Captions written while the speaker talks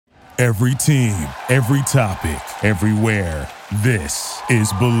Every team, every topic, everywhere. This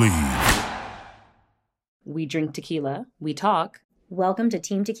is Believe. We drink tequila. We talk. Welcome to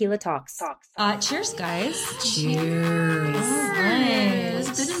Team Tequila Talks. Cheers, guys. Cheers. Nice.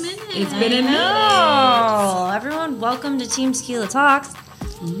 It's been a minute. It's been a minute. Oh, everyone, welcome to Team Tequila Talks.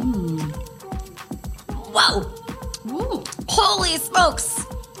 Whoa. Ooh. Holy smokes.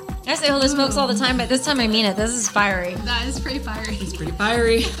 I say holy smokes all the time, but this time I mean it. This is fiery. That is pretty fiery. It's pretty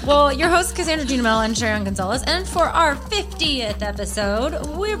fiery. Well, your host, Cassandra Dinamel and Sharon Gonzalez. And for our 50th episode,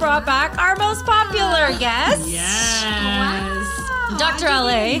 we brought back our most popular guest. Yes. Wow. Dr. I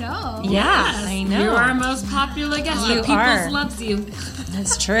LA. didn't know. Yeah, I know. You're our most popular guest. You The peoples are. loves you.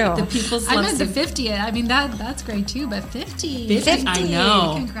 That's true. The peoples I loves meant the you. 50th. I mean, that's great too, but 50. 50. I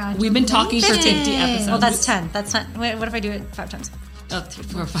know. Congratulations. We've been talking for 50 episodes. Well, that's 10. That's 10. Wait, what if I do it 5 times? Oh, 3,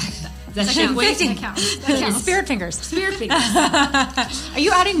 4, 5. That That shake counts. weight. That counts. That counts. Spirit fingers. Spirit fingers. Are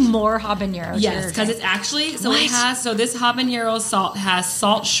you adding more habanero? to Yes, your because drink? it's actually What? this habanero salt has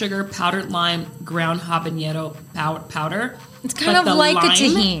salt, sugar, powdered lime, ground habanero powder. It's kind of like a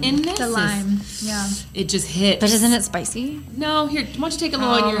tahini. In this The lime. Yeah. It just hits. But isn't it spicy? No, here. Why don't you take a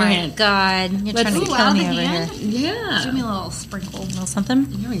little in Oh your my hand? god. You're Let's- trying to Ooh, kill wow, me the over hand? here. Yeah. Give me a little sprinkle. A little something?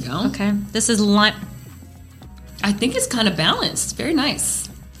 Here we go. Okay. This is lime. I think it's kind of balanced. Very nice.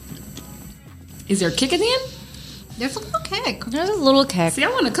 Is there a kick at the end? There's a little kick. There's a little kick. See, I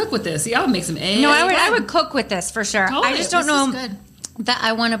want to cook with this. See, I would make some eggs. No, I would cook with this for sure. Totally. I just don't This know is good. that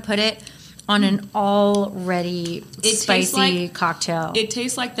I want to put it on an already tastes spicy like- cocktail. It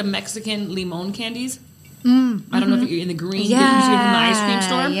tastes like the Mexican limon candies. I don't know if you're in the green. You see it yeah. from the ice cream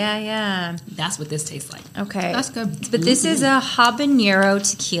store. Yeah. That's what this tastes like. Okay. That's good. But this is a habanero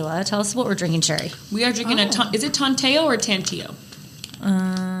tequila. Tell us what we're drinking, Sherry. We are drinking is it Tanteo or Tantillo?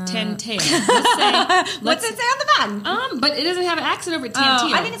 Tanteo. Let's say. What's it say on the bag? But it doesn't have an accent over it. Oh,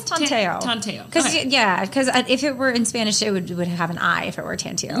 Tantillo. I think it's Tanteo. Tanteo. Because Okay. if it were in Spanish, it would have an I if it were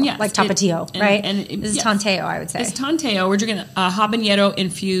Tanteo. Yes, Like Tapatio, right? This is yes. Tanteo, I would say. It's Tanteo. We're drinking a habanero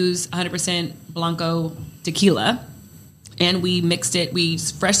infused 100% Blanco tequila. And we mixed it. We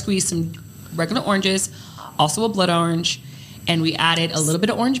fresh squeezed some regular oranges, also a blood orange. And we added a little bit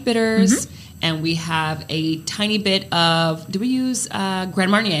of orange bitters. And we have a tiny bit of, do we use Grand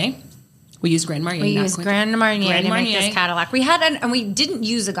Marnier? We use Grand Marnier. We not used Cointreau. Grand Marnier Grand to make Marnier. this Cadillac. We had and we didn't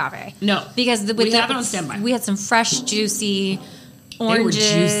use agave. No. Because We have it on standby. We had some fresh, juicy were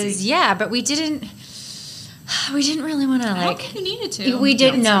oranges. juicy. Yeah, but we didn't really want to I don't like. think you needed to. We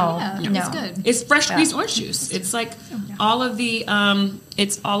didn't know. Yeah, No. it's good. It's fresh squeezed orange juice. It's like all of the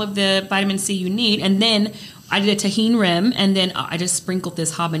vitamin C you need. And then I did a tahini rim, and then I just sprinkled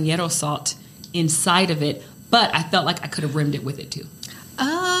this habanero salt inside of it. But I felt like I could have rimmed it with it too.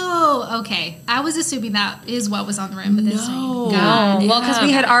 Oh, okay. I was assuming that is what was on the rim, but this No. God. Well, because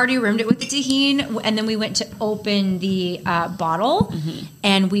we had already rimmed it with the tahini, and then we went to open the bottle,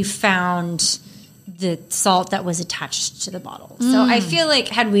 and we found the salt that was attached to the bottle. So I feel like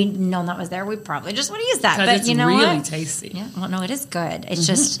had we known that was there, we probably just would have used that. Because But it's you know really what? tasty. Yeah, well, no, it is good. It's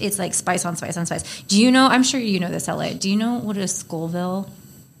just, it's like spice on spice on spice. Do you know, I'm sure you know this, LA. Do you know what a Scoville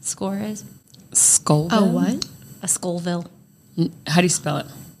score is? Scoville? Oh, what? A Scoville. How do you spell it?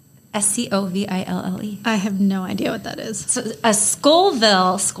 Scoville. I have no idea what that is. So a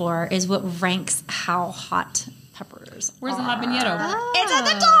Scoville score is what ranks how hot peppers Where's the are. habanero? It's at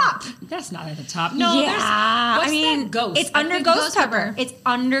the top. That's not at the top. No, Yeah, there's, I what's mean, that? Ghost. it's I under think ghost pepper. It's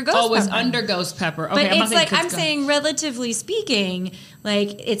under ghost pepper. Oh, it's under ghost pepper. Okay, But I'm not it's like, thinking I'm saying, relatively speaking,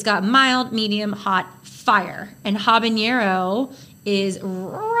 like it's got mild, medium, hot, fire, and habanero is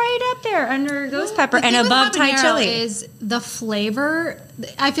right up there under ghost pepper The and thing with above Thai habanero chili. is the flavor.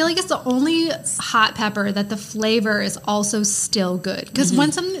 I feel like it's the only hot pepper that the flavor is also still good. Because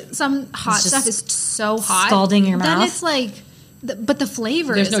when some hot It's just stuff is so hot, scalding your then mouth. it's like, but the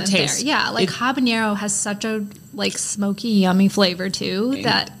flavor There's no isn't taste. there. Yeah, like It- habanero has such a like smoky, yummy flavor too.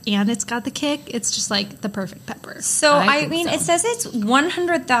 And it's got the kick. It's just like the perfect pepper. So I I think mean, so. it says it's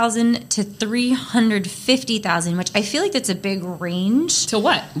 100,000 to 350,000, which I feel like that's a big range. To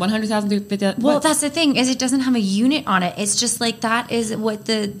what? 100,000 to 50,000? Well, what? that's the thing is it doesn't have a unit on it. It's just like that is what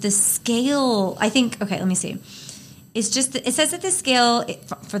the scale. I think. Okay, let me see. It's just it says that the scale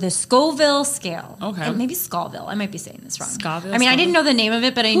for the Scoville scale. Okay. And maybe Scoville. I might be saying this wrong. Scoville, I mean, I Scoville. didn't know the name of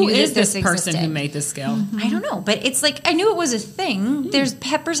it, but I Who knew is that this this person existed. who made this scale? I don't know, but it's like I knew it was a thing. There's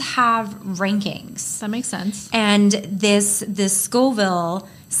peppers have rankings. That makes sense. And this Scoville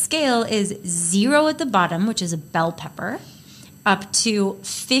scale is 0 at the bottom, which is a bell pepper, up to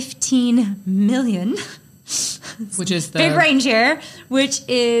 15 million, Which is the big range here, which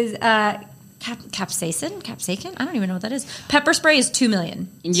is capsaicin. I don't even know what that is. Pepper spray is 2 million.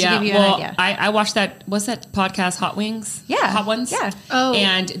 To give you well, an idea. I watched that. What's that podcast? Hot Wings. Yeah. Hot Ones. Yeah. Oh.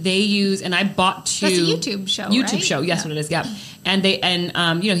 And they use, and I bought 2. That's a YouTube show, YouTube right? show. Yes, Yeah. what it is. Yeah. And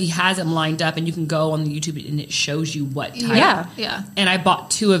he has them lined up, and you can go on the YouTube, and it shows you what type. Yeah. Yeah. And I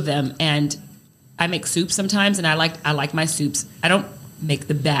bought 2 of them, and I make soup sometimes, and I like my soups. I don't make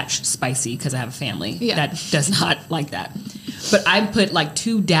the batch spicy because I have a family that does not like that. But I put like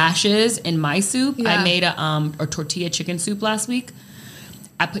 2 dashes in my soup. Yeah. I made a tortilla chicken soup last week.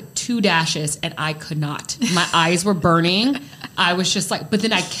 I put 2 dashes and I could not. My eyes were burning. I was just like, but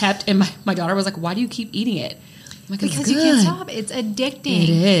then I kept, and my daughter was like, why do you keep eating it? I'm like, Because you can't stop. It's addicting. It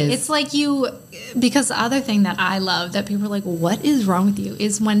is. It's like because the other thing that I love that people are like, what is wrong with you?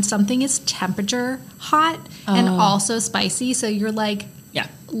 Is when something is temperature hot and also spicy. So you're like, Yeah.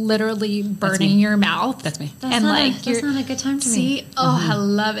 literally burning me. your mouth. That's me. That's not a good time to me. See, I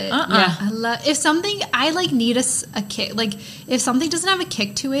love it. Yeah. I love if something. I like need a kick. Like if something doesn't have a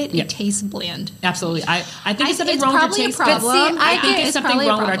kick to it, Yeah. it tastes bland. Absolutely. I think it's something it's wrong with probably your a taste buds. problem. I think It's it's something probably a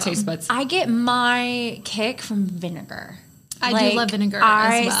wrong with our problem. taste buds. I get my kick from vinegar. I do love vinegar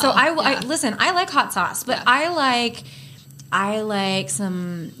as well. So I Yeah. listen. I like hot sauce, but I like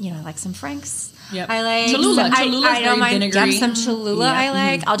some some Frank's. Yep. I like Cholula. I Cholula's don't very mind vinegary. some Cholula. Yeah. I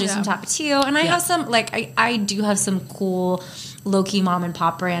like. I'll do Yeah. some Tapatio, and I have some I do have some cool low-key mom and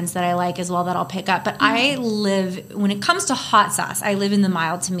pop brands that I like as well that I'll pick up. But I live, when it comes to hot sauce, I live in the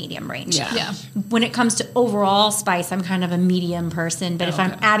mild to medium range. Yeah. Yeah. When it comes to overall spice, I'm kind of a medium person. But if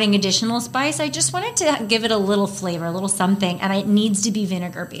I'm adding additional spice, I just wanted to give it a little flavor, a little something. And it needs to be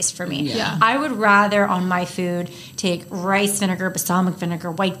vinegar based for me. Yeah. I would rather on my food take rice vinegar, balsamic vinegar,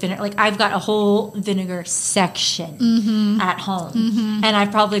 white vinegar. Like I've got a whole vinegar section at home. And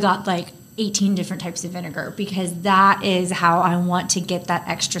I've probably got like 18 different types of vinegar because that is how I want to get that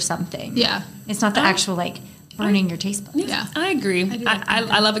extra something. Yeah. It's not the actual like burning your taste buds. Yeah. I agree. do like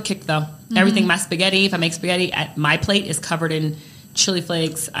I love a kick though. Everything, my spaghetti, if I make spaghetti, my plate is covered in chili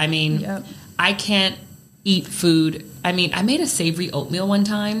flakes. I mean, Yep. I can't eat food. I mean, I made a savory oatmeal one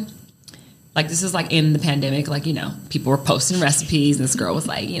time. Like this is like in the pandemic, like, people were posting recipes and this girl was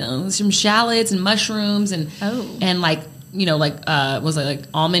like, some shallots and mushrooms and was it like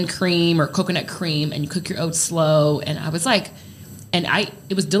almond cream or coconut cream, and you cook your oats slow. And I was like,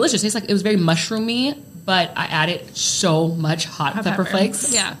 it was delicious. It was very mushroomy, but I added so much hot pepper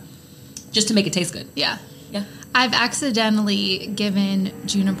flakes. Yeah. Just to make it taste good. Yeah. Yeah. I've accidentally given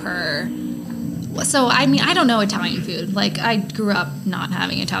Juniper. So, I mean, I don't know Italian food. Like, I grew up not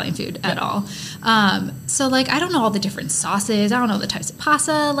having Italian food at all. So, like, I don't know all the different sauces. I don't know the types of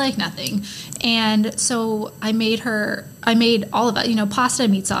pasta, like, nothing. And so I made all of it. Pasta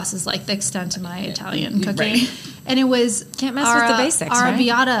and meat sauce is, like, the extent of my Italian cooking. Right. And it was... Can't mess with the basics, right?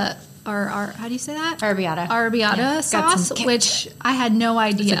 Arrabbiata, or how do you say that? Arrabbiata. Arrabbiata Got sauce, some kick which I had no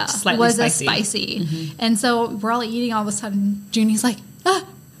idea It's slightly was spicy. a spicy. And so we're all eating, all of a sudden, Junie's like,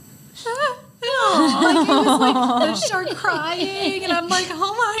 I start crying, and I'm like,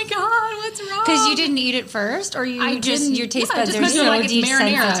 "Oh my god, what's wrong?" Because you didn't eat it first, or I just didn't- your taste yeah, buds just are because so like it's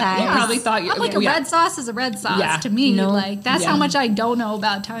marinara. desensitized. You probably thought I'm like, a red sauce is a red sauce Yeah. to me. No. Like that's how much I don't know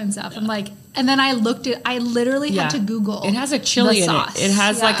about Italian stuff. I'm like, and then I literally had to Google. It has a chili the in sauce. it. It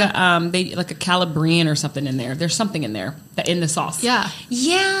has Yeah. like a Calabrian or something in there. There's something in there in the sauce. Yeah.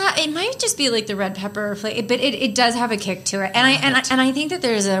 Yeah, it might just be like the red pepper flavor, but it does have a kick to it. And I think that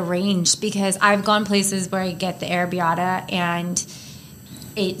there's a range because I've gone places where I get the arrabbiata and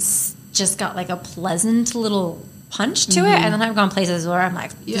it's just got like a pleasant little punch to it, and then I've gone places where I'm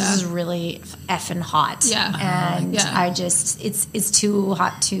like, this Yeah. is really effing hot. Yeah. And Yeah. I just it's too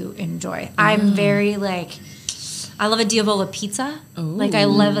hot to enjoy. I'm very like, I love a Diavola pizza. Like I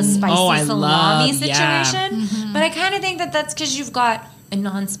love a spicy I salami love- yeah. situation. But I kind of think that that's because you've got a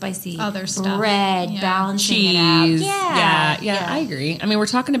non-spicy Other stuff. bread Yeah. balancing it out. Cheese. Yeah. I agree. I mean, we're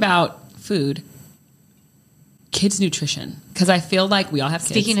talking about food. Kids' nutrition. Because I feel like we all have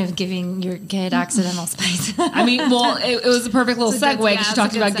kids. Speaking of giving your kid accidental spice. I mean, well, it was a perfect little It's a segue good- because yeah, she it's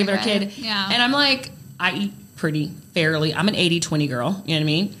talked a good about giving her segue. kid. Yeah. And I'm like, I eat pretty fairly. I'm an 80-20 girl. You know what I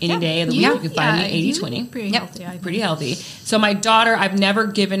mean? Any day of the week, you can find me 80-20. Pretty healthy. I think. Pretty healthy. So my daughter, I've never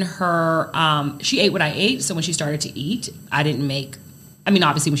given her, she ate what I ate. So when she started to eat, I didn't make, I mean,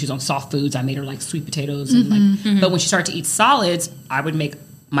 obviously when she was on soft foods, I made her like sweet potatoes and but when she started to eat solids, I would make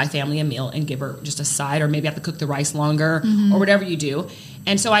my family a meal and give her just a side, or maybe I have to cook the rice longer or whatever you do.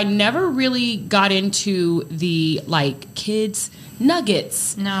 And so I never really got into the like kids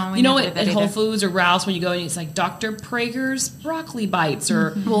nuggets. No, we you know, never did that at Whole either. Foods or Ralph's when you go and it's like Dr. Prager's broccoli bites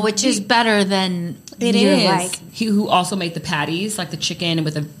or Well, which is better than it your, is. like, He who also made the patties, like the chicken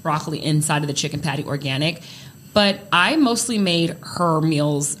with the broccoli inside of the chicken patty, organic. But I mostly made her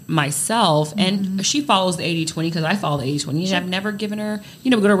meals myself, and she follows the 80-20 because I follow the 80-20. And I've never given her,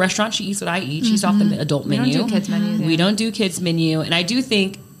 we go to a restaurant, she eats what I eat. She's off the adult We don't menu. do kids menus, yeah. We don't do kids menu. And I do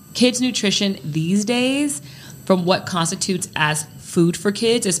think kids nutrition these days, from what constitutes as food for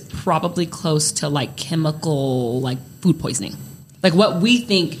kids, is probably close to like chemical, like food poisoning. Like what we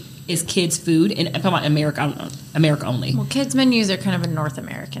think is kids' food, and I'm talking about America only. well, kids menus are kind of a North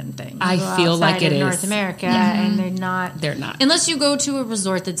American thing. I You go feel like outside it of is. North America, and they're not. Unless you go to a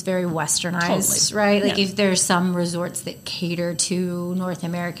resort that's very westernized, Totally. right? Like Yeah. if there's some resorts that cater to North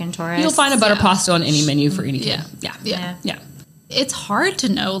American tourists, You'll find a butter Yeah. pasta on any menu for any kid. Yeah. Yeah. Yeah. It's hard to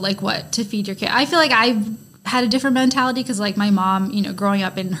know like what to feed your kid. I feel like I've had a different mentality because like my mom, growing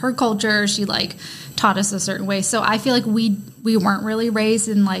up in her culture, she like taught us a certain way. So I feel like we weren't really raised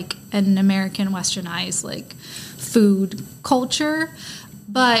in like an American westernized like food culture.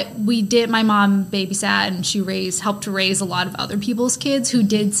 But we did. My mom babysat and she helped to raise a lot of other people's kids who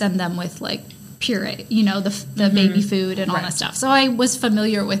did send them with like puree, the baby food and all that stuff. So I was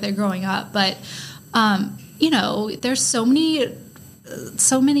familiar with it growing up. But there's so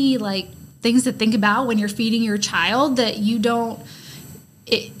many like things to think about when you're feeding your child that you don't.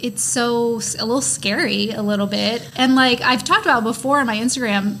 It's so a little scary a little bit. And like I've talked about before on my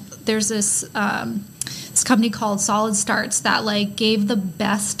Instagram, there's this company called Solid Starts that like gave the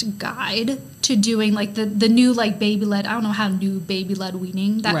best guide to doing like the new like baby led. I don't know how new baby led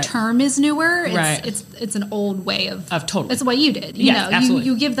weaning. That Right. term is newer. Right. It's an old way of totally. It's what you did. Yes, absolutely.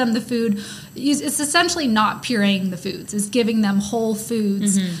 You give them the food. It's essentially not pureeing the foods. It's giving them whole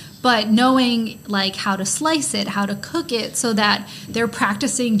foods, but knowing like how to slice it, how to cook it, so that they're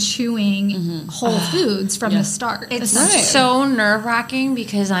practicing chewing whole foods from the start. It's essentially. so nerve wracking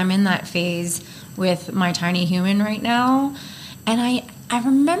because I'm in that phase with my tiny human right now, and I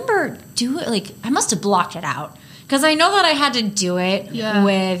remember I must have blocked it out because I know that I had to do it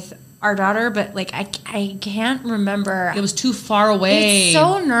with our daughter, but like I can't remember. It was too far away. It's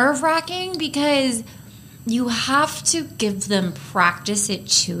so nerve wracking because you have to give them practice at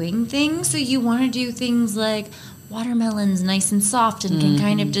chewing things. So you want to do things like watermelon's nice and soft and can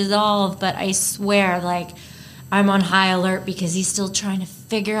kind of dissolve, but I swear like I'm on high alert because he's still trying to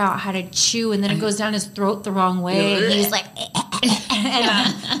figure out how to chew, and then it goes down his throat the wrong way, and he's like,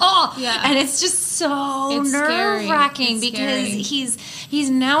 and it's just so It's scary. nerve wracking It's because scary. he's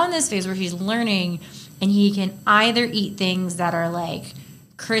now in this phase where he's learning, and he can either eat things that are like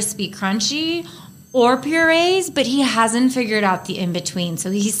crispy, crunchy, or purees, but he hasn't figured out the in between.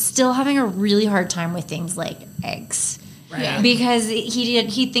 So he's still having a really hard time with things like eggs. Right. Because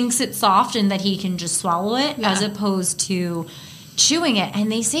he thinks it's soft and that he can just swallow it as opposed to chewing it.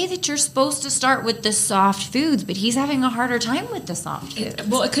 And they say that you're supposed to start with the soft foods, but he's having a harder time with the soft foods.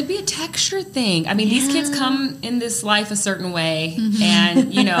 Well, it could be a texture thing. I mean, these kids come in this life a certain way,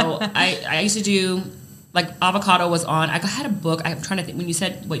 and I used to do like avocado was on. I had a book. I'm trying to think. When you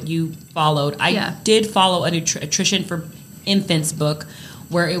said what you followed, I did follow a nutrition for infants book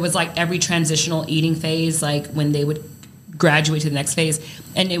where it was like every transitional eating phase, like when they would graduate to the next phase,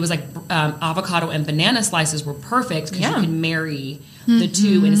 and it was like avocado and banana slices were perfect because you can marry the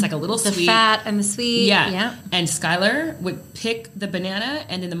two, and it's like a little The sweet. fat and the sweet. Yeah. And Skylar would pick the banana,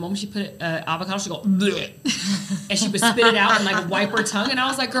 and then the moment she put it, avocado, she'd go, bleh. And she would spit it out and like wipe her tongue. And I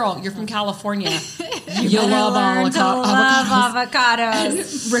was like, girl, you're from California. You love Learn to love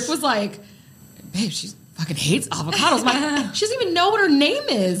avocados. And Rick was like, babe, she fucking hates avocados. She doesn't even know what her name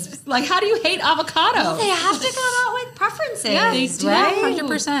is. Like, how do you hate avocado? They have to come out with preferences. Yeah, They do. right?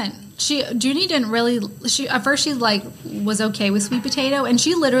 100%. Junie didn't really. At first she like was okay with sweet potato, and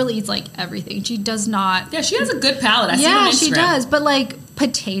she literally eats like everything. She does not. Yeah, she has a good palate. I see her on Yeah, Instagram. she does. But like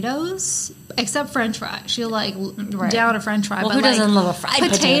potatoes, except French fry, she'll like down a French fry. Well, but who like, doesn't love a fried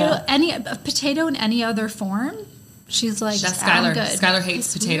potato? A potato in any other form, she's like, That's I'm Skylar. good. Skylar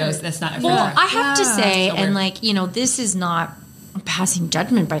hates potatoes. That's not a Well, French fry. I have to Yeah. say, So and weird. this is not passing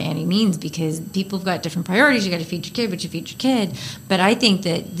judgment by any means because people have got different priorities. You got to feed your kid what you feed your kid. But I think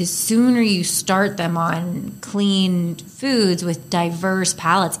that the sooner you start them on clean foods with diverse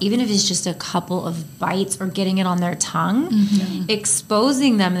palates, even if it's just a couple of bites or getting it on their tongue,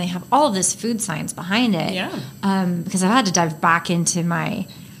 exposing them, and they have all of this food science behind it. Yeah. Because I've had to dive back into my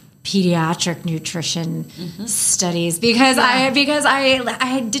pediatric nutrition studies because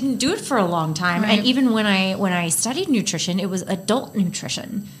I didn't do it for a long time, and even when I studied nutrition, it was adult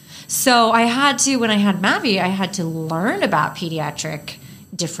nutrition. So I had to, when I had Mavi, I had to learn about pediatric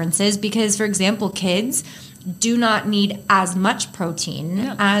differences because, for example, kids do not need as much protein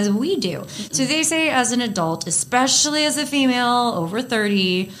as we do. So they say as an adult, especially as a female over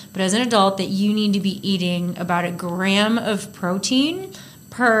 30, but as an adult, that you need to be eating about 1 gram of protein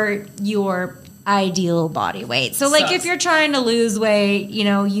per your ideal body weight. So like if you're trying to lose weight, you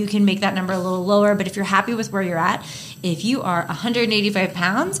know, you can make that number a little lower, but if you're happy with where you're at, if you are 185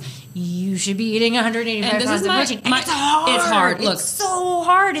 pounds, you should be eating 185 pounds of protein. And it's hard. It's hard. Look, it's so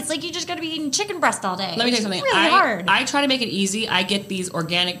hard. It's like you just got to be eating chicken breast all day. Let me tell you something. Really hard. I try to make it easy. I get these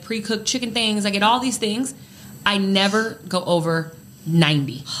organic pre-cooked chicken things. I get all these things. I never go over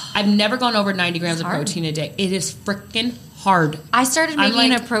 90. I've never gone over 90 grams of protein a day. It is freaking hard. I started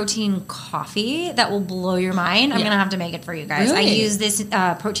making a protein coffee that will blow your mind. I'm going to have to make it for you guys. Really? I use this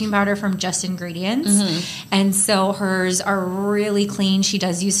protein powder from Just Ingredients. And so hers are really clean. She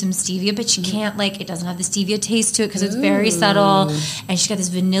does use some stevia, but she can't, like, it doesn't have the stevia taste to it because it's very subtle. And she's got this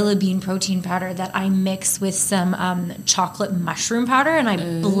vanilla bean protein powder that I mix with some chocolate mushroom powder, and I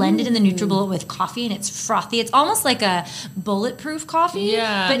blend it in the NutriBullet with coffee, and it's frothy. It's almost like a bulletproof coffee,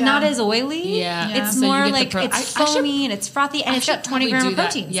 but not as oily. It's So more you get like the it's foamy and it's frothy, and it's got 20 grams of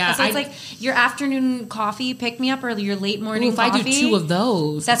protein. So it's like your afternoon coffee pick me up or your late morning coffee. If I do 2 of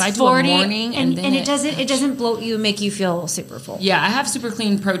those, that's if I do 40, a morning and then it doesn't bloat you and make you feel super full. Yeah, I have super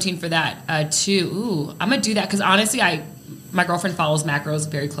clean protein for that too. Ooh, I'm gonna do that because honestly, my girlfriend follows macros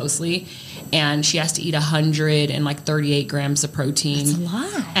very closely, and she has to eat 138 grams of protein. That's a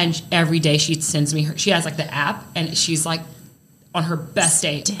lot. And every day she sends me she has like the app, and she's like on her best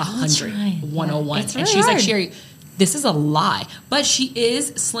day 100, 101, It's really and she's hard. like, Sherry, this is a lie, but she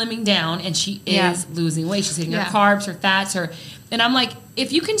is slimming down and she is losing weight. She's hitting her carbs, her fats, and I'm like,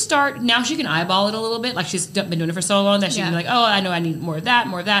 if you can start now, she can eyeball it a little bit. Like she's been doing it for so long that she can be like, oh, I know I need more of that,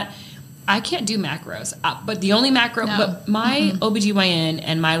 more of that. I can't do macros, but the only macro, but my OBGYN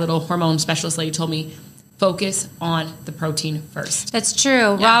and my little hormone specialist lady told me, focus on the protein first. That's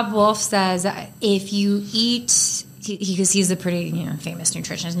true. Rob Wolf says if you eat, because he's a pretty famous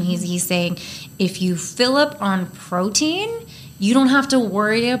nutritionist, and he's saying if you fill up on protein, you don't have to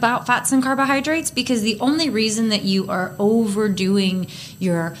worry about fats and carbohydrates, because the only reason that you are overdoing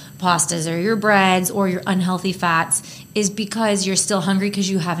your pastas or your breads or your unhealthy fats is because you're still hungry because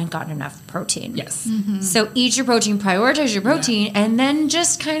you haven't gotten enough protein. Yes. So eat your protein, prioritize your protein, and then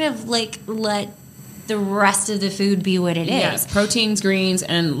just kind of like let the rest of the food be what it is. Yes, proteins, greens,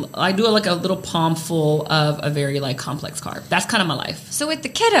 and I do like a little palm full of a very like complex carb. That's kind of my life. So with the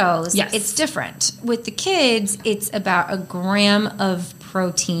kiddos, Yes. it's different. With the kids, it's about 1 gram of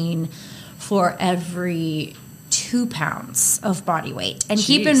protein for every 2 pounds of body weight. And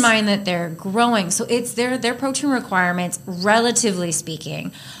keep in mind that they're growing. So it's their protein requirements, relatively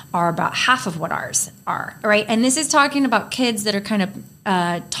speaking, are about half of what ours are, right? And this is talking about kids that are kind of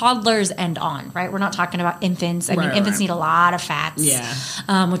toddlers and on, right? We're not talking about infants. I mean, infants need a lot of fats,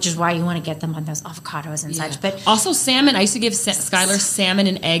 which is why you want to get them on those avocados and such. But also salmon. I used to give Skylar salmon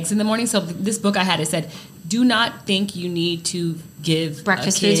and eggs in the morning. So this book I had, it said, do not think you need to give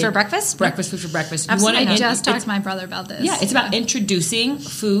breakfast a kid foods for breakfast? Breakfast foods for breakfast. Absolutely. I just talked to my brother about this. Yeah, it's about introducing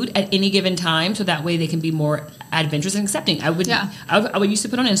food at any given time, so that way they can be more adventurous and accepting. I would used to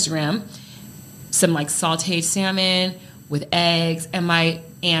put on Instagram some like sauteed salmon with eggs, and my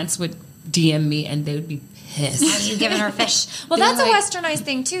aunts would DM me and they would be pissed. You giving her fish? Well, that's a westernized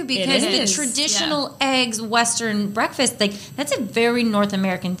thing too, because the traditional eggs Western breakfast, like that's a very North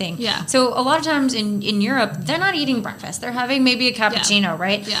American thing. Yeah. So a lot of times in Europe, they're not eating breakfast; they're having maybe a cappuccino,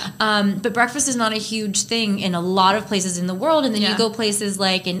 right? Yeah. But breakfast is not a huge thing in a lot of places in the world, and then you go places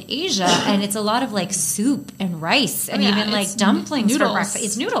like in Asia, and it's a lot of like soup and rice, and even like dumplings for breakfast.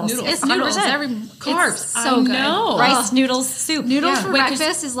 It's noodles. It's noodles. 100%. Carbs. It's so good. know. Rice, noodles, soup. Noodles for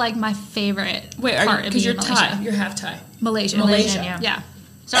breakfast is like my favorite part of because you're Malaysia. Thai. You're half Thai. Malaysian. Yeah.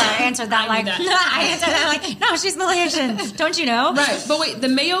 Sorry, I answered that like I answered that like no, she's Malaysian. Don't you know? Right, but wait, the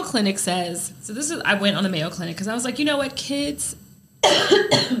Mayo Clinic says, so this is, I went on the Mayo Clinic because I was like, you know what, kids,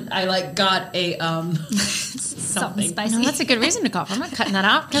 I like got a something spicy. No, that's a good reason to cough. I'm not cutting that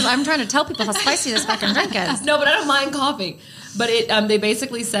out because I'm trying to tell people how spicy this fucking drink is. No, but I don't mind coughing. But it they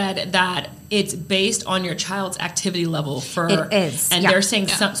basically said that it's based on your child's activity level for it is. And they're saying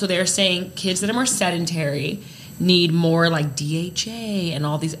so they're saying kids that are more sedentary, need more like DHA and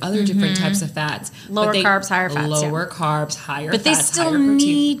all these other different types of fats. Lower carbs, higher fats. Lower carbs, higher but fats, they still higher protein.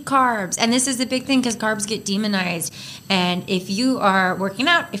 need carbs. And this is the big thing because carbs get demonized. And if you are working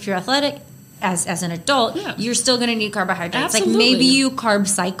out, if you're athletic, as an adult, you're still going to need carbohydrates. Absolutely. Like maybe you carb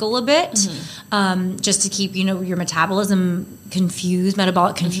cycle a bit just to keep, your metabolism confused.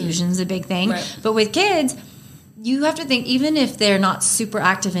 Metabolic confusion is a big thing. Right. But with kids, you have to think, even if they're not super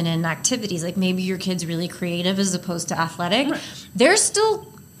active in activities, like maybe your kid's really creative as opposed to athletic, they're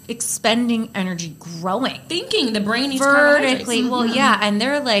still expending energy growing. Thinking the brain needs Vertically. carbohydrates. Well, yeah, and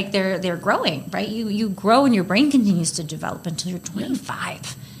they're like they're growing, right? You grow and your brain continues to develop until you're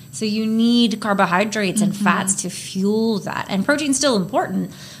 25. So you need carbohydrates and fats to fuel that. And protein's still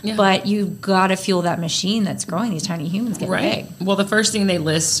important, but you've got to fuel that machine that's growing. These tiny humans get big. Well, the first thing they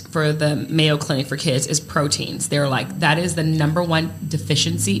list for the Mayo Clinic for kids is proteins. They're like, that is the number one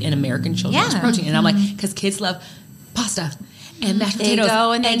deficiency in American children is protein. And I'm like, because kids love pasta and mashed potatoes. They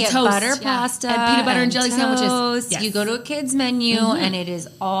go and they get toast. butter pasta and peanut butter and jelly toast. sandwiches. Yes. You go to a kid's menu and it is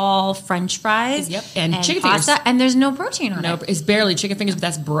all French fries and chicken pasta, fingers. and there's no protein on No, it. it's barely chicken fingers, but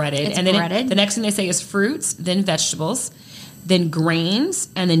that's breaded. It's and then breaded. The next thing they say is fruits, then vegetables, then grains,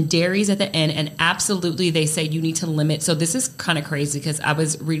 and then dairies at the end. And absolutely, they say you need to limit. So this is kind of crazy because I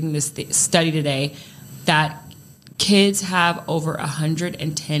was reading this study today that kids have over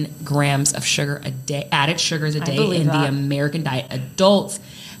 110 grams of sugar a day, added sugars a day in the American diet. Adults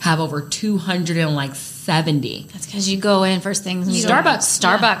have over 270. That's because you go in first things. And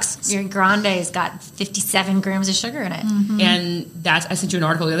Starbucks. Your Grande's got 57 grams of sugar in it. And I sent you an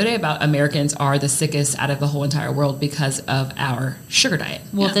article the other day about Americans are the sickest out of the whole entire world because of our sugar diet.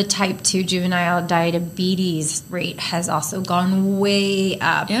 Well, the type 2 juvenile diabetes rate has also gone way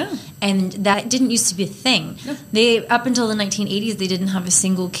up. Yeah. And that didn't used to be a thing. No. Up until the 1980s, they didn't have a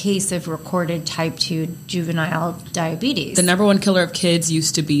single case of recorded type 2 juvenile diabetes. The number one killer of kids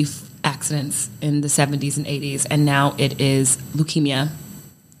used to be accidents in the 70s and 80s, and now it is leukemia.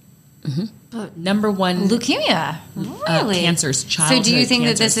 Number one leukemia, really? Cancers, childhood. So do you think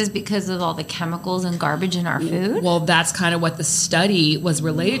cancers. that this is because of all the chemicals and garbage in our food? Well, that's kind of what the study was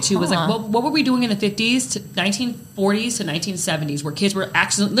related to. Was like, what were we doing in the 50s to 1940s to 1970s, where kids were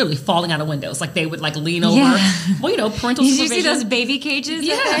actually literally falling out of windows, like they would like lean over. Well, parental Did supervision. you see those baby cages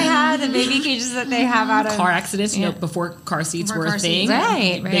that they had? The baby cages that they have out of car accidents. Before car seats were a thing.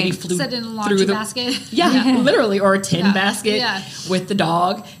 Right. Baby flew Sit in a laundry basket. Literally, or a tin basket with the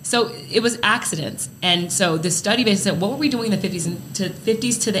dog. So it was accidents. And so the study basically said, what were we doing in the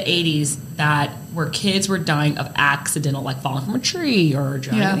 50s to the 80s that where kids were dying of accidental, like falling from a tree or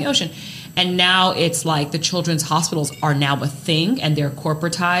drowning in the ocean? And now it's like the children's hospitals are now a thing, and they're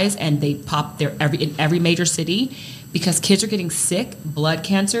corporatized, and they pop there in every major city because kids are getting sick. Blood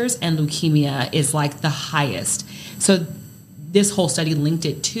cancers and leukemia is like the highest. So this whole study linked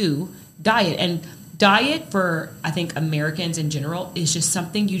it to diet. And diet for, I think, Americans in general is just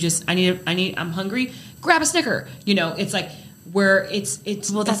something you just, I'm hungry, grab a Snicker. It's like where it's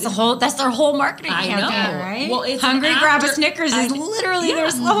well, that's their whole marketing campaign, right? Well, it's hungry, grab a Snickers is literally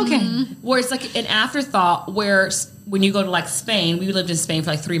their slogan. Where it's like an afterthought where when you go to like Spain, we lived in Spain for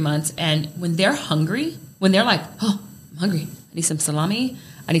like 3 months, and when they're hungry, when they're like, oh, I'm hungry, I need some salami,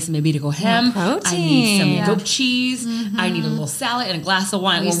 I need some maybe to go ham. I need some goat cheese. I need a little salad and a glass of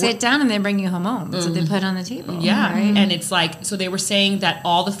wine. You sit down and they bring you home. That's what they put on the table. Yeah. Right? And it's like, so they were saying that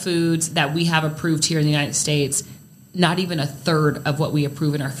all the foods that we have approved here in the United States, not even a third of what we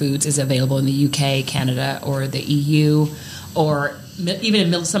approve in our foods is available in the UK, Canada, or the EU, or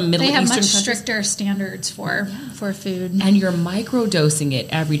even in some Middle Eastern countries. They have much stricter standards for food. And you're microdosing it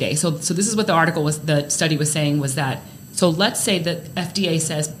every day. So this is what the study was saying was that, so let's say that FDA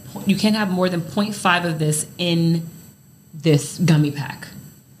says you can't have more than 0.5 of this in this gummy pack.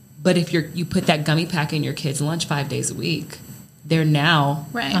 But if you put that gummy pack in your kid's lunch 5 days a week, they're now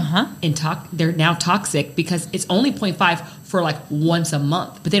they're now toxic because it's only 0.5 for like once a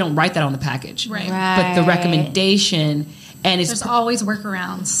month, but they don't write that on the package. Right. But the recommendation, and there's always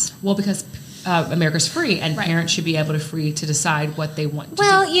workarounds. Well, because America's free, and parents should be able to decide what they want to do.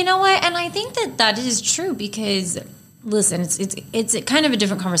 Well, you know what? And I think that is true because, listen, it's a kind of a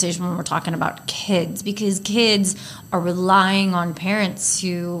different conversation when we're talking about kids, because kids are relying on parents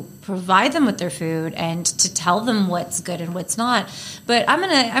to provide them with their food and to tell them what's good and what's not. But I'm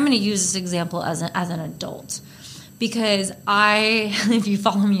gonna use this example as an adult. Because if you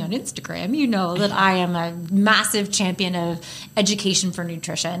follow me on Instagram, you know that I am a massive champion of education for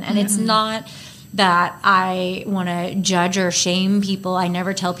nutrition. And it's not that I want to judge or shame people. I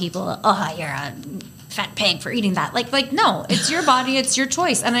never tell people, oh, you're a fat pig for eating that. Like no, it's your body, it's your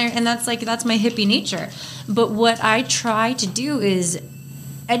choice, and that's my hippie nature. But what I try to do is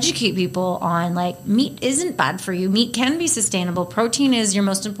educate people on like meat isn't bad for you. Meat can be sustainable. Protein is your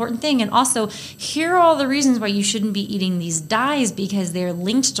most important thing. And also here are all the reasons why you shouldn't be eating these dyes, because they're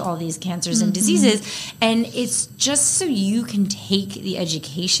linked to all these cancers and diseases. And it's just so you can take the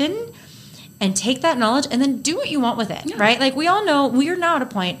education and take that knowledge and then do what you want with it, right? Like we all know, we are now at a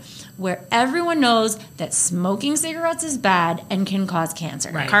point where everyone knows that smoking cigarettes is bad and can cause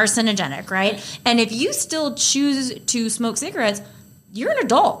cancer, carcinogenic, right? And if you still choose to smoke cigarettes, you're an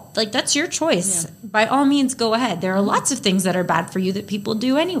adult. Like, that's your choice. Yeah. By all means, go ahead. There are lots of things that are bad for you that people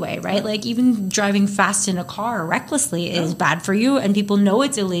do anyway, right? Like, even driving fast in a car recklessly is bad for you, and people know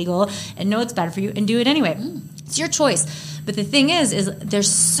it's illegal and know it's bad for you and do it anyway. It's your choice. But the thing is there's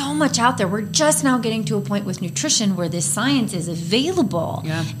so much out there. We're just now getting to a point with nutrition where this science is available.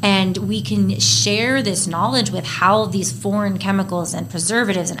 Yeah. And we can share this knowledge with how these foreign chemicals and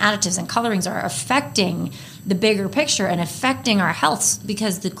preservatives and additives and colorings are affecting the bigger picture and affecting our health,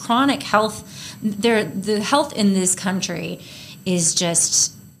 because the chronic health, the health in this country is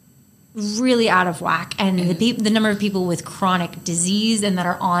just really out of whack, and the number of people with chronic disease and that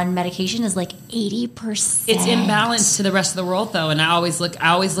are on medication is like 80%. It's imbalanced to the rest of the world, though, and I always look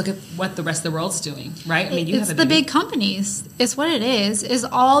at what the rest of the world's doing, right? I mean, it's the big companies. It's what it is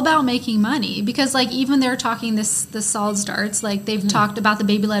all about making money, because like even they're talking the solid starts, like they've talked about the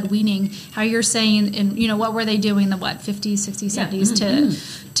baby-led weaning, how you're saying, and you know, what were they doing the 50s, 60s,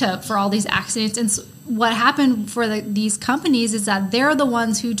 70s to for all these accidents. And so what happened for these companies is that they're the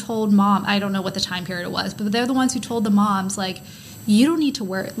ones who told mom, I don't know what the time period it was, but they're the ones who told the moms, like, you don't need to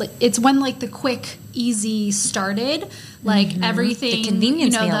worry. Like, it's when like the quick, easy started, like everything, the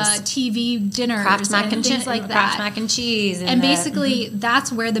convenience meals, the TV dinners, Kraft mac and things like that, Kraft mac and cheese, and basically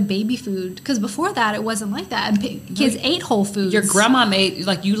that's where the baby food. Because before that, it wasn't like that. And kids ate whole foods. Your grandma made,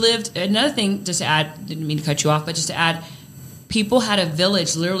 like, you lived. Another thing, just to add, didn't mean to cut you off, but just to add. People had a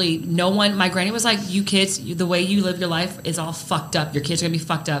village, literally no one, my granny was like, you kids, the way you live your life is all fucked up. Your kids are going to be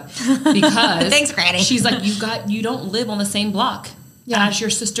fucked up. Because thanks, Granny. She's like, you don't live on the same block as your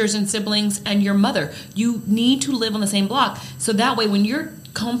sisters and siblings and your mother. You need to live on the same block. So that way, when you're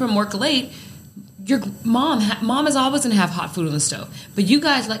home from work late, your mom is always going to have hot food on the stove. But you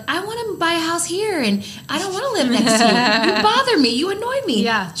guys are like, I want to buy a house here, and I don't want to live next to you. You bother me. You annoy me.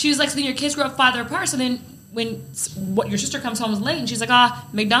 Yeah. She was like, so then your kids grow up farther apart. So then when your sister comes home late and she's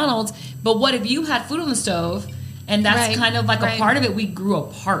like, McDonald's. But what if you had food on the stove? And that's kind of like a part of it. We grew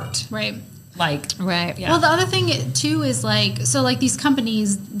apart. Right. Right. Yeah. Well, the other thing too is like, so like these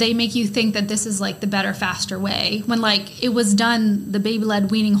companies, they make you think that this is like the better, faster way, when like it was done the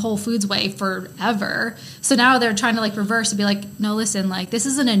baby-led weaning Whole Foods way forever. So now they're trying to like reverse and be like, no, listen, like this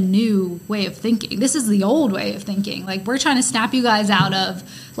isn't a new way of thinking. This is the old way of thinking. Like, we're trying to snap you guys out of,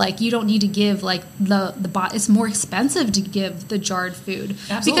 like, you don't need to give like it's more expensive to give the jarred food.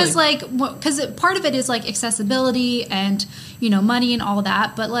 Absolutely. Because like, because part of it is like accessibility and, you know, money and all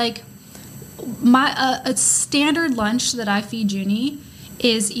that. But like, a standard lunch that I feed Junie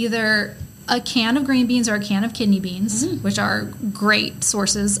is either a can of green beans or a can of kidney beans, which are great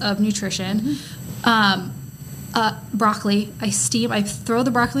sources of nutrition. Broccoli, I throw the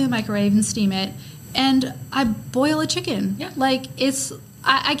broccoli in the microwave and steam it, and I boil a chicken. Yeah. Like, it's,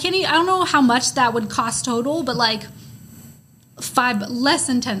 I can't eat, I don't know how much that would cost total, but like less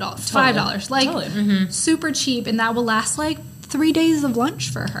than $10, $5, like super cheap, and that will last like 3 days of lunch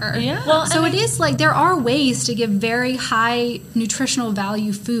for her. Yeah. Well, so it is like, there are ways to give very high nutritional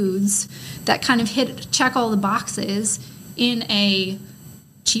value foods that kind of check all the boxes in a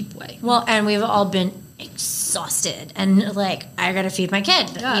cheap way. Well, and we've all been exhausted, and like, I gotta feed my kid.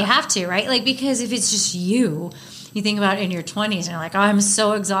 Yeah. You have to, right? Like, because if it's just you think about it in your 20s and you're like, oh, I'm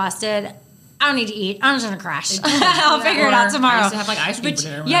so exhausted, I don't need to eat, I'm just gonna crash. I'll figure it out tomorrow. I used to have like ice cream for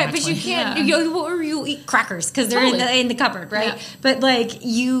dinner. But you can't. You eat crackers because they're in the cupboard, right? Yeah. But like,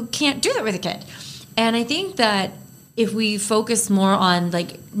 you can't do that with a kid. And I think that if we focus more on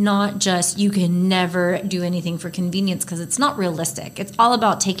like, not just, you can never do anything for convenience, because it's not realistic. It's all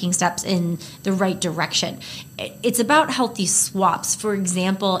about taking steps in the right direction. It's about healthy swaps. For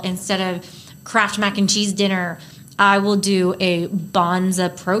example, instead of Kraft mac and cheese dinner, I will do a Bonza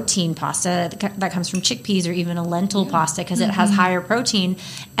protein pasta that comes from chickpeas, or even a lentil pasta, because it has higher protein.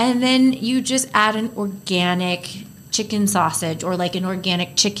 And then you just add an organic chicken sausage, or like an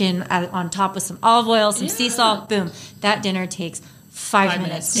organic chicken on top with some olive oil, some sea salt. Boom. That dinner takes 5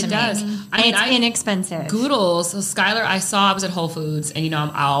 minutes to it make. Does. It's inexpensive. Goodles. So Skylar, I was at Whole Foods, and you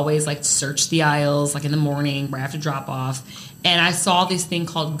know, I always like search the aisles like in the morning right after drop off, and I saw this thing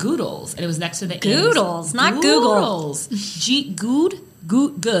called Goodles, and it was next to the Goodles, not Google.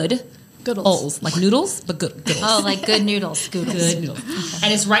 Good. Goodles, like noodles, but goodles. Oh, like good noodles. Goodles. Good noodles.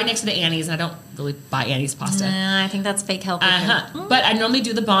 And it's right next to the Annie's, and I don't really buy Annie's pasta. I think that's fake healthy. But I normally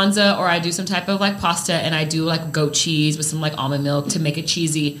do the Bonza, or I do some type of like pasta, and I do like goat cheese with some like almond milk to make it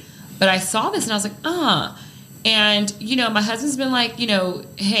cheesy. But I saw this, and I was like, And, you know, my husband's been like, you know,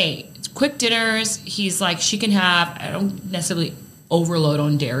 hey, it's quick dinners. He's like, she can have, I don't necessarily overload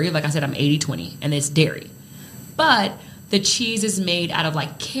on dairy. Like I said, I'm 80-20, and it's dairy. But the cheese is made out of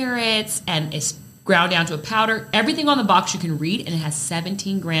like carrots, and it's ground down to a powder. Everything on the box you can read, and it has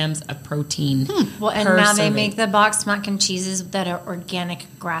 17 grams of protein. Well, and now they make the box mac and cheeses that are organic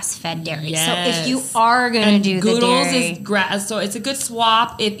grass-fed dairy. Yes. So if you are going to do the dairy, is grass, so it's a good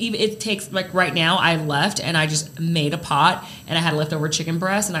swap. It takes, like right now, I left and I just made a pot, and I had leftover chicken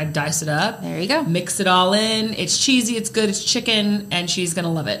breast, and I diced it up. There you go. Mix it all in. It's cheesy. It's good. It's chicken, and she's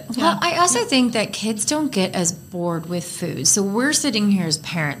gonna love it. Well, I also think that kids don't get as bored with food. So we're sitting here as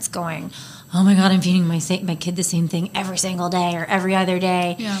parents going, oh my God, I'm feeding my kid the same thing every single day or every other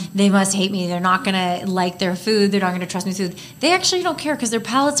day. Yeah. They must hate me. They're not going to like their food. They're not going to trust me with food. They actually don't care because their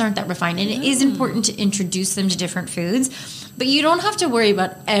palates aren't that refined. And it is important to introduce them to different foods. But you don't have to worry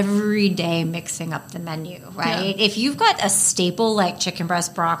about every day mixing up the menu, right? Yeah. If you've got a staple like chicken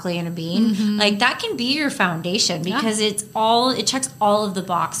breast, broccoli, and a bean, like that can be your foundation because it checks all of the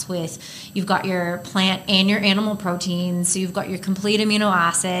box with you've got your plant and your animal proteins, so you've got your complete amino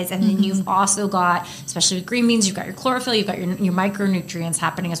acids, and then you've also got, especially with green beans, you've got your chlorophyll, you've got your micronutrients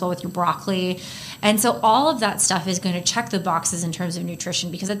happening as well with your broccoli. And so all of that stuff is going to check the boxes in terms of nutrition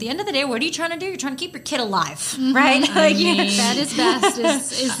because at the end of the day, what are you trying to do? You're trying to keep your kid alive, right? Fed is best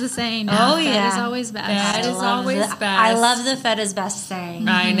is the saying now. Oh, yeah. Fed is always best. Fed is always best. I love the fed is best saying.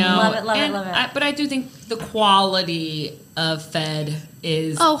 I know. Love it, love it, love it. But I do think the quality of fed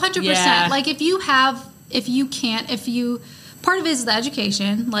is... 100%. Yeah. Like part of it is the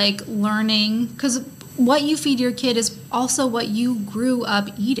education, like learning, because what you feed your kid is also what you grew up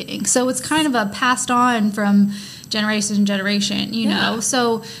eating. So it's kind of a passed on from generation to generation, you know?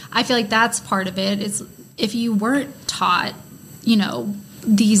 So I feel like that's part of it. It's if you weren't taught, you know,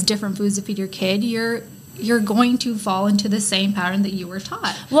 these different foods to feed your kid, you're going to fall into the same pattern that you were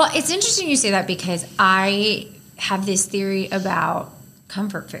taught. Well, it's interesting you say that because I have this theory about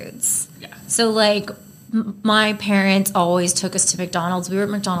comfort foods. Yeah. So like my parents always took us to McDonald's. We were at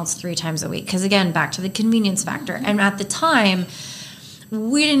McDonald's 3 times a week because, again, back to the convenience factor. And at the time,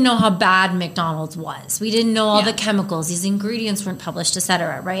 we didn't know how bad McDonald's was. We didn't know all the chemicals. These ingredients weren't published, et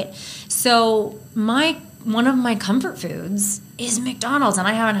cetera, right? So one of my comfort foods is McDonald's, and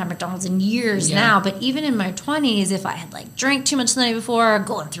I haven't had McDonald's in years now, but even in my 20s, if I had like drank too much the night before,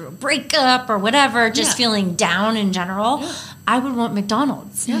 going through a breakup or whatever, just feeling down in general, I would want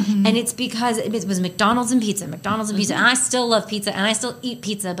McDonald's. And it's because it was McDonald's and pizza, and I still love pizza, and I still eat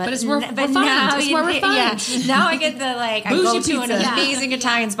pizza, but it's more refined. Now, it's more refined. Now I get the like, I go to an amazing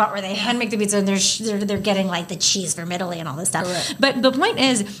Italian spot where they hand make the pizza, and they're getting like the cheese from Italy and all this stuff. Correct. But the point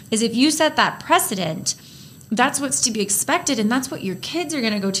is if you set that precedent, that's what's to be expected, and that's what your kids are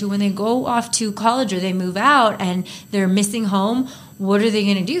going to go to when they go off to college or they move out and they're missing home. What are they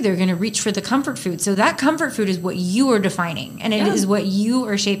going to do? They're going to reach for the comfort food. So that comfort food is what you are defining, and it is what you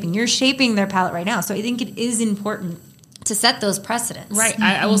are shaping. You're shaping their palate right now. So I think it is important to set those precedents. Right.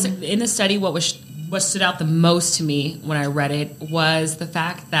 I will say, in the study, what stood out the most to me when I read it was the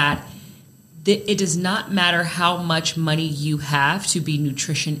fact that it does not matter how much money you have to be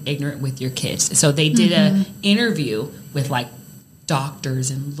nutrition ignorant with your kids. So they did an interview with like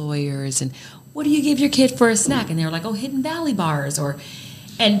doctors and lawyers and what do you give your kid for a snack? And they were like, Hidden Valley bars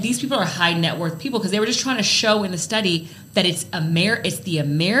and these people are high net worth people because they were just trying to show in the study that it's the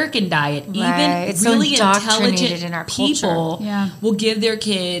American diet. Right. Even it's really so intelligent in our people will give their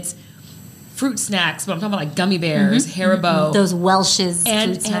kids fruit snacks, but I'm talking about like gummy bears, Haribo, those Welch's,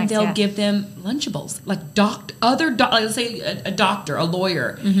 and fruit snacks, and they'll give them Lunchables, like like let's say a doctor, a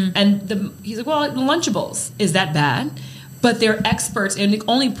lawyer, and he's like, well, Lunchables, is that bad? But they're experts, and it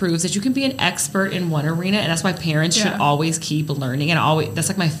only proves that you can be an expert in one arena, and that's why parents should always keep learning. And that's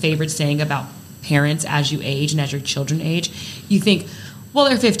like my favorite saying about parents as you age and as your children age. You think, well,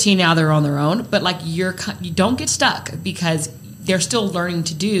 they're 15 now, they're on their own, but like you don't get stuck because they're still learning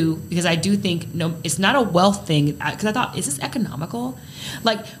to do, because I do think it's not a wealth thing, because I thought, is this economical?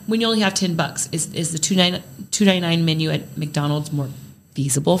 Like when you only have $10, is the $2.99 menu at McDonald's more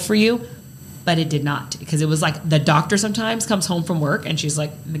feasible for you? But it did not, because it was like the doctor sometimes comes home from work and she's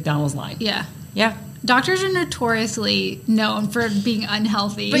like, McDonald's line. Yeah. Yeah. Doctors are notoriously known for being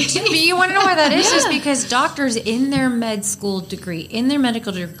unhealthy. But you want to know why that is? Is because doctors in their medical degree,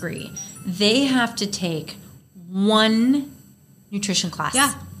 they have to take one nutrition class.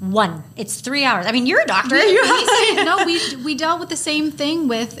 Yeah. One. It's 3 hours. I mean, you're a doctor. We dealt with the same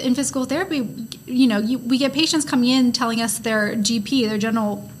thing in physical therapy. We get patients coming in telling us their GP, their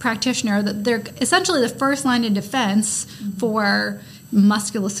general practitioner, that they're essentially the first line of defense for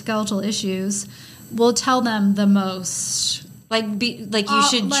musculoskeletal issues. We'll tell them the most. You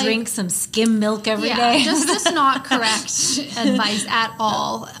should drink some skim milk every day. Just not correct advice at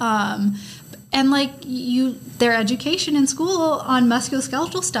all. And their education in school on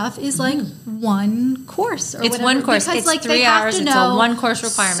musculoskeletal stuff is one course. Or it's whatever, one course. Because, it's 3 hours. It's a one course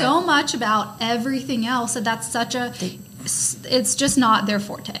requirement. So much about everything else that's such a. It's just not their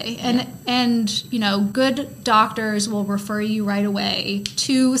forte, and good doctors will refer you right away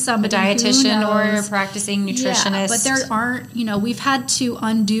to somebody, a dietitian or a practicing nutritionist. Yeah, but there aren't. We've had to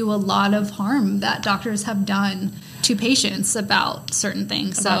undo a lot of harm that doctors have done to patients about certain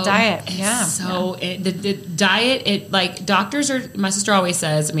things. About diet, yeah. So the diet, doctors are. My sister always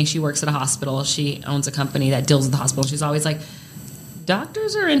says. I mean, she works at a hospital. She owns a company that deals with the hospital. She's always like,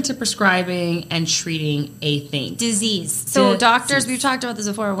 doctors are into prescribing and treating a thing. Disease. So doctors, we've talked about this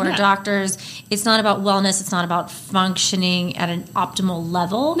before, where doctors, it's not about wellness, it's not about functioning at an optimal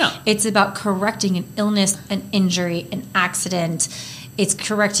level. No. It's about correcting an illness, an injury, an accident. It's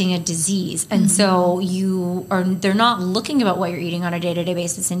correcting a disease. And so they're not looking about what you're eating on a day-to-day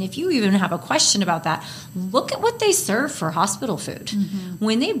basis. And if you even have a question about that, look at what they serve for hospital food.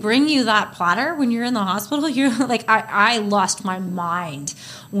 When they bring you that platter, when you're in the hospital, you're like, I lost my mind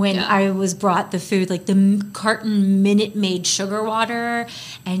when I was brought the food, like the carton Minute Maid sugar water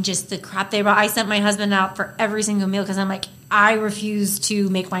and just the crap they brought. I sent my husband out for every single meal because I'm like, I refuse to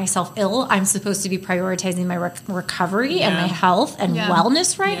make myself ill. I'm supposed to be prioritizing my recovery and my health and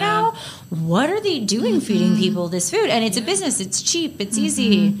wellness right now. What are they doing feeding people this food? And it's a business. It's cheap. It's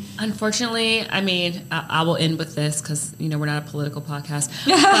easy. Unfortunately, I mean, I will end with this because, we're not a political podcast.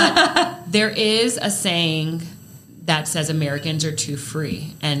 But there is a saying that says Americans are too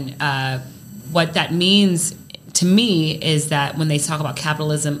free. And what that means to me is that when they talk about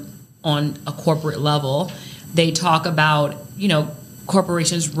capitalism on a corporate level, they talk about,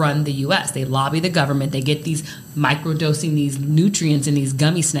 corporations run the U.S. They lobby the government. They get these microdosing these nutrients in these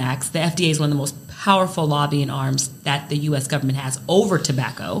gummy snacks. The FDA is one of the most powerful lobbying arms that the U.S. government has over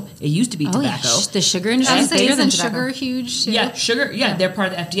tobacco. It used to be tobacco. The sugar industry is bigger than tobacco. Sugar huge too? Yeah, sugar. Yeah, they're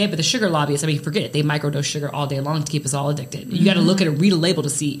part of the FDA, but the sugar lobbyists, forget it. They microdose sugar all day long to keep us all addicted. You got to look at it, read a label to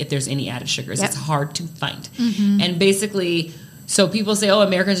see if there's any added sugars. It's hard to find. And basically, so people say,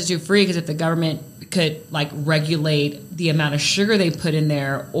 Americans are too free because if the government could regulate the amount of sugar they put in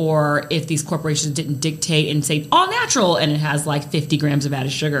there, or if these corporations didn't dictate and say all natural and it has 50 grams of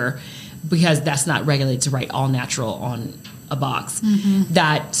added sugar, because that's not regulated to write all natural on a box.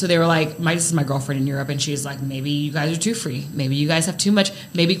 So they were like, this is my girlfriend in Europe, and she's like, maybe you guys are too free. Maybe you guys have too much.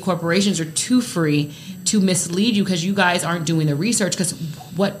 Maybe corporations are too free to mislead you because you guys aren't doing the research. Because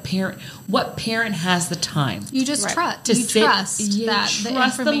what parent has the time? You just trust. You trust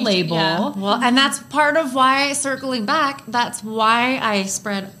the label. Yeah. Well, and that's part of why, circling back, that's why I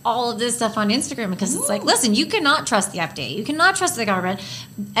spread all of this stuff on Instagram, because it's like, listen, you cannot trust the FDA. You cannot trust the government.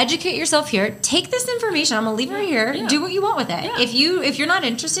 Educate yourself here. Take this information. I'm going to leave it right here. Yeah. Do what you want with it. Yeah. If you're not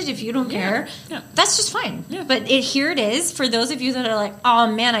interested, if you don't care, that's just fine. Yeah. But here it is for those of you that are like, oh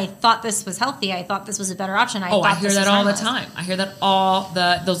man, I thought this was healthy. I thought this was a better option. I hear that all the time. I hear that all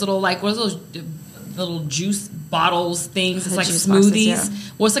those little what are those little juice bottles things? It's like smoothies.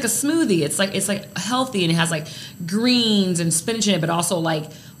 Boxes, well, it's like a smoothie. It's like healthy and it has greens and spinach in it, but also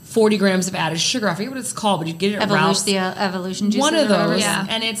 40 grams of added sugar. I forget what it's called, but you get it at Ralph's. Evolution juices. One of those.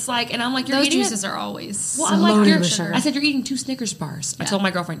 And it's and I'm like, those juices are always loaded with sugar. I said, you're eating 2 Snickers bars. I told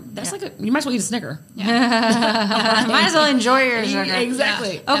my girlfriend, that's you might as well eat a Snicker. Yeah. Might as well enjoy your sugar.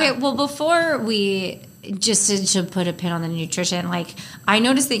 Exactly. Yeah. Okay, well, before we, just to put a pin on the nutrition, I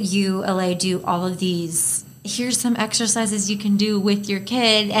noticed that you, LA, do all of these, here's some exercises you can do with your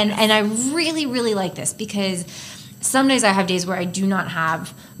kid. And I really, really like this because some days I have days where I do not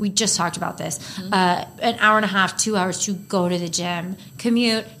have, we just talked about this, an hour and a half, 2 hours to go to the gym,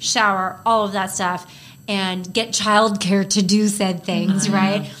 commute, shower, all of that stuff, and get childcare to do said things,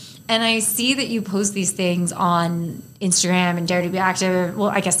 right? And I see that you post these things on Instagram and Dare to Be Active. Well,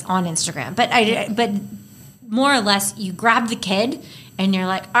 I guess on Instagram. But more or less, you grab the kid and you're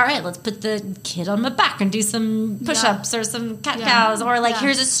like, all right, let's put the kid on my back and do some push-ups or some cat-cows, or like,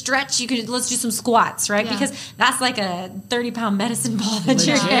 here's a stretch. Let's do some squats, right? Yeah. Because that's like a 30-pound medicine ball that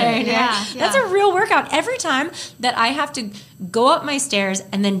you're carrying. Yeah. That's a real workout. Every time that I have to go up my stairs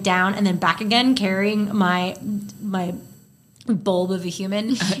and then down and then back again, carrying my bulb of a human.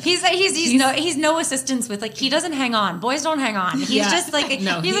 He's no assistance with, like, he doesn't hang on. Boys don't hang on. He's just like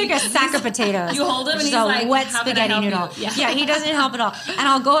he's like a sack of potatoes. You hold him and he's a like, wet how can I spaghetti help noodle. you? Yeah, he doesn't help at all. And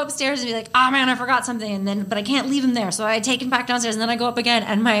I'll go upstairs and be like, oh man, I forgot something, but I can't leave him there. So I take him back downstairs and then I go up again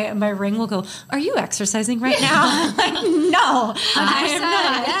and my ring will go, are you exercising right now? I'm like, no, I am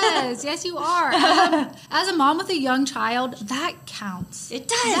not. Yes, you are. As a mom with a young child, that counts. It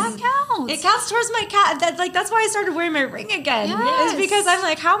does. That counts. It counts towards my cat. That's why I started wearing my ring again. Yes. It's because I'm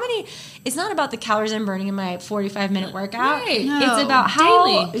like, how many? It's not about the calories I'm burning in my 45-minute workout. Right. No. It's about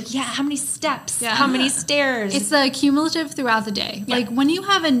how many steps, how many stairs. It's the cumulative throughout the day. Yeah. Like when you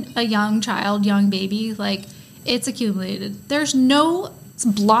have a young child, young baby, like it's accumulated. There's no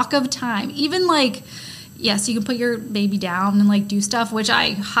block of time. Even like, yes, you can put your baby down and like do stuff, which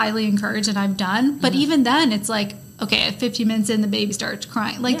I highly encourage and I've done. But even then, it's like, okay, at 15 minutes in, the baby starts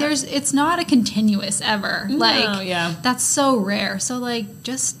crying. Like it's not a continuous ever. Like that's so rare. So like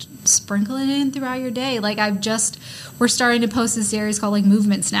just sprinkle it in throughout your day. Like we're starting to post a series called like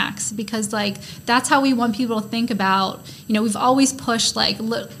movement snacks, because like that's how we want people to think about, we've always pushed like,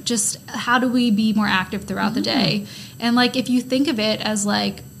 look, just how do we be more active throughout the day? And like, if you think of it as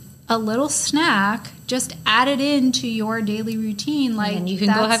like a little snack, just add it into your daily routine. Like, and you can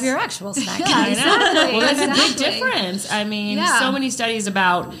go have your actual snack. Yeah, exactly. Well, that's a big Exactly. difference. I mean, Yeah. so many studies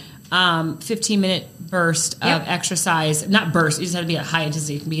about 15-minute burst of exercise. Not burst, it doesn't have to be a high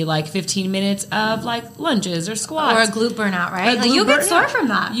intensity. It can be like 15 minutes of like lunges or squats. Or a glute burnout, right? A Like glute you'll get sore burnout. from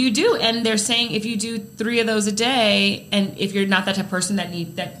that. You do, and they're saying if you do 3 of those a day, and if you're not that type of person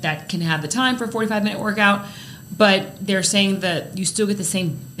that can have the time for a 45-minute workout, but they're saying that you still get the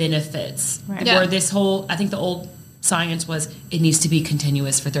same benefits. Right. Yeah. Where this whole, I think the old science was it needs to be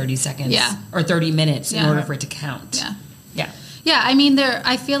continuous for 30 seconds or 30 minutes in Yeah. order for it to count. Yeah. Yeah. Yeah, I mean,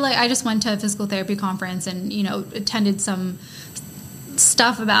 I feel like I just went to a physical therapy conference and, attended some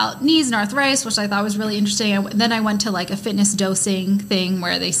stuff about knees and arthritis, which I thought was really interesting. And then I went to like a fitness dosing thing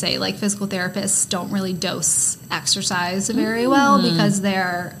where they say like physical therapists don't really dose exercise very well because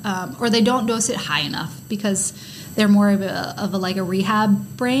they're, or they don't dose it high enough because they're more of a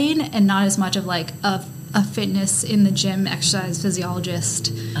rehab brain and not as much of like a fitness in the gym exercise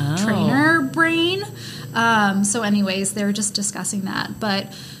physiologist trainer brain. So anyways, they're just discussing that.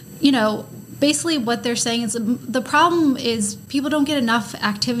 But, basically what they're saying is the problem is people don't get enough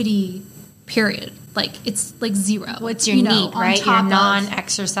activity, period. Like, it's like zero. What's your NEAT, right? Your top of-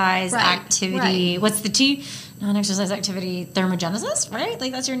 non-exercise Right, activity. right. What's the T? Non-exercise activity thermogenesis, right?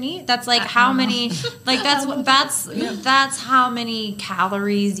 Like that's your NEAT. That's like how many, like that's how many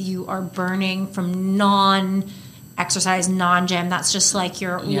calories you are burning from non-exercise, non-gym. That's just like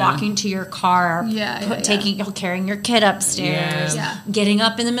you're walking to your car, carrying your kid upstairs, getting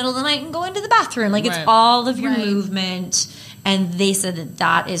up in the middle of the night and going to the bathroom. Like it's all of your movement. And they said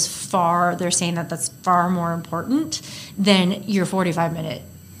that is they're saying that that's far more important than your 45-minute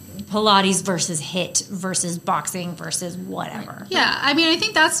Pilates versus HIIT versus boxing versus whatever. Yeah, I mean, I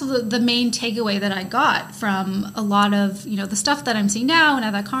think that's the main takeaway that I got from a lot of, the stuff that I'm seeing now and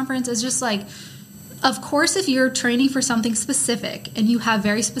at that conference is just like, of course, if you're training for something specific and you have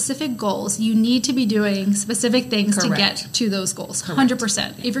very specific goals, you need to be doing specific things to get to those goals.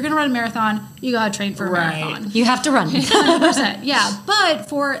 100%. If you're going to run a marathon, you got to train for a marathon. You have to run. 100%. Yeah. But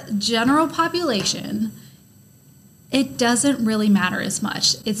for general population, it doesn't really matter as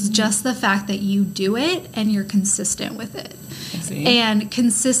much. It's just the fact that you do it and you're consistent with it. And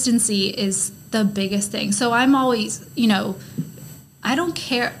consistency is the biggest thing. So I'm always, I don't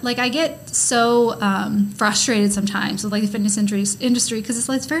care. Like, I get so frustrated sometimes with like the fitness industry because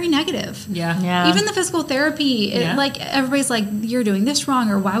it's very negative. Yeah. Even the physical therapy, like everybody's like, you're doing this wrong,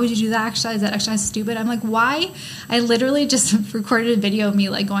 or why would you do that exercise? That exercise is stupid. I'm like, why? I literally just recorded a video of me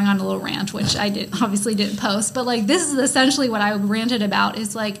like going on a little rant, which I obviously didn't post, but like this is essentially what I ranted about.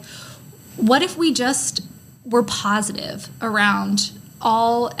 Is like, what if we just were positive around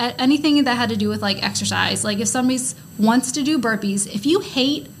anything that had to do with like exercise? Like if somebody wants to do burpees, if you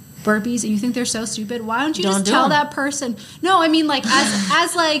hate burpees and you think they're so stupid, why don't you just tell that person? No, I mean like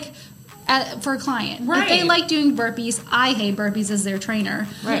as for a client, if they like doing burpees, I hate burpees as their trainer.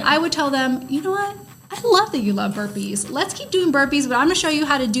 I would tell them, you know what? I love that you love burpees. Let's keep doing burpees, but I'm going to show you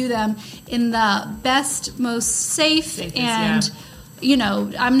how to do them in the best, most safe, and you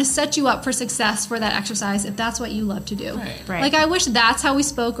know, I'm going to set you up for success for that exercise if that's what you love to do. Right. Like, I wish that's how we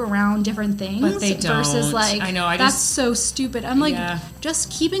spoke around different things. But they don't. Versus, like, I know, that's so stupid. I'm like,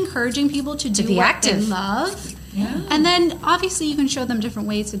 just keep encouraging people to do be what active. they love. Yeah. And then, obviously, you can show them different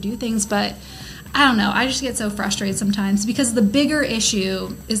ways to do things, but I don't know. I just get so frustrated sometimes because the bigger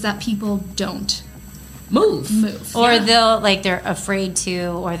issue is that people don't move. Or they're afraid to,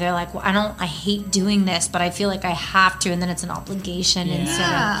 or they're like, well, I hate doing this, but I feel like I have to, and then it's an obligation instead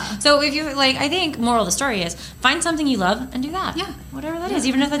of. So if you're like, I think moral of the story is find something you love and do that. Yeah. Whatever that is.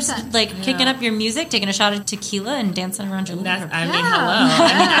 Even if that's like kicking up your music, taking a shot of tequila and dancing around your living room. I mean, hello.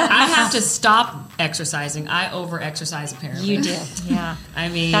 I mean, I have to stop exercising. I over-exercise, apparently. You do. Yeah. I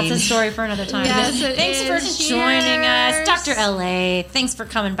mean. That's a story for another time. Yes, Thanks for joining us. Dr. LA, thanks for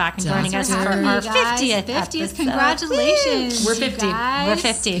coming back and joining us for our 50th episode. Congratulations. We're 50. We're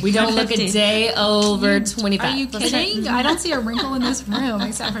 50. We don't look a day over 25. Are you kidding? I don't see a wrinkle in this room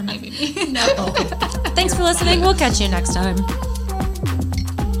except for maybe me. No. Thanks for listening. We'll catch you next time.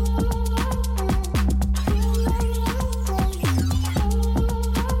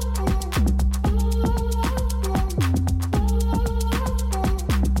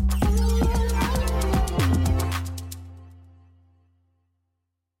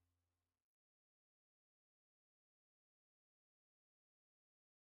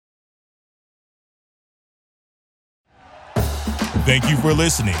 Thank you for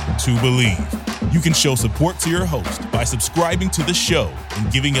listening to Believe. You can show support to your host by subscribing to the show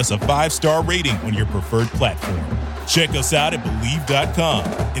and giving us a 5-star rating on your preferred platform. Check us out at Believe.com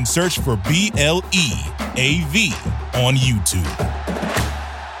and search for BLEAV on YouTube.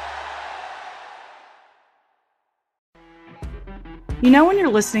 You know when you're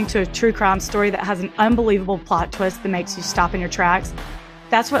listening to a true crime story that has an unbelievable plot twist that makes you stop in your tracks?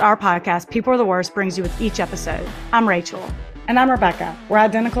 That's what our podcast, People Are the Worst, brings you with each episode. I'm Rachel. And I'm Rebecca. We're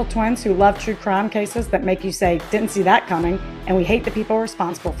identical twins who love true crime cases that make you say, didn't see that coming, and we hate the people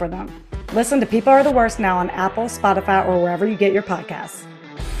responsible for them. Listen to People Are the Worst now on Apple, Spotify, or wherever you get your podcasts.